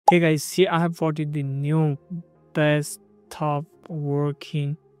Hey guys, here I have brought you the new desktop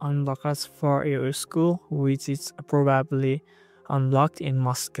working unblockers for your school, which is probably unlocked in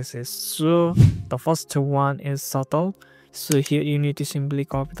most cases. So the first one is subtle. So here you need to simply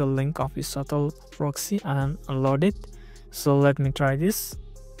copy the link of the subtle proxy and unload it. So let me try this.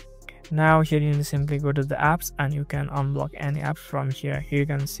 Now here you need to simply go to the apps and you can unblock any apps from here. Here you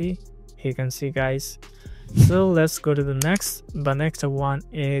can see guys. So let's go to the next. The next one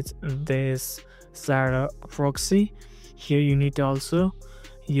is this Zara proxy. Here you need to also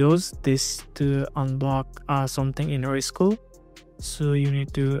use this to unblock something in your school. So you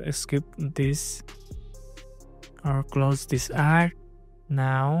need to skip this or close this ad.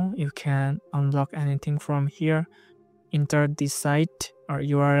 Now you can unblock anything from here. Enter the site or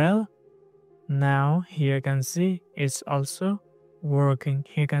URL. Now here you can see it's also working.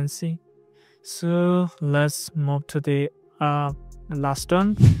 Here you can see. So let's move to the last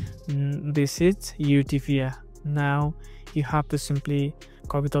one. This is UTVia. Now you have to simply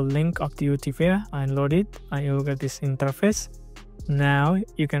copy the link of the UTVia and load it and you'll get this interface. Now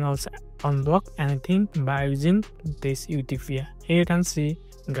you can also unblock anything by using this UTVia. Here you can see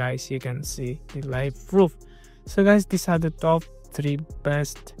guys, you can see the live proof. So guys, these are the top 3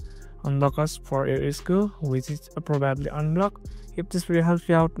 best unblockers for your school, which is probably Unblock. If this video helps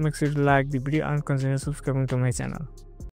you out, make sure to like the video and consider subscribing to my channel.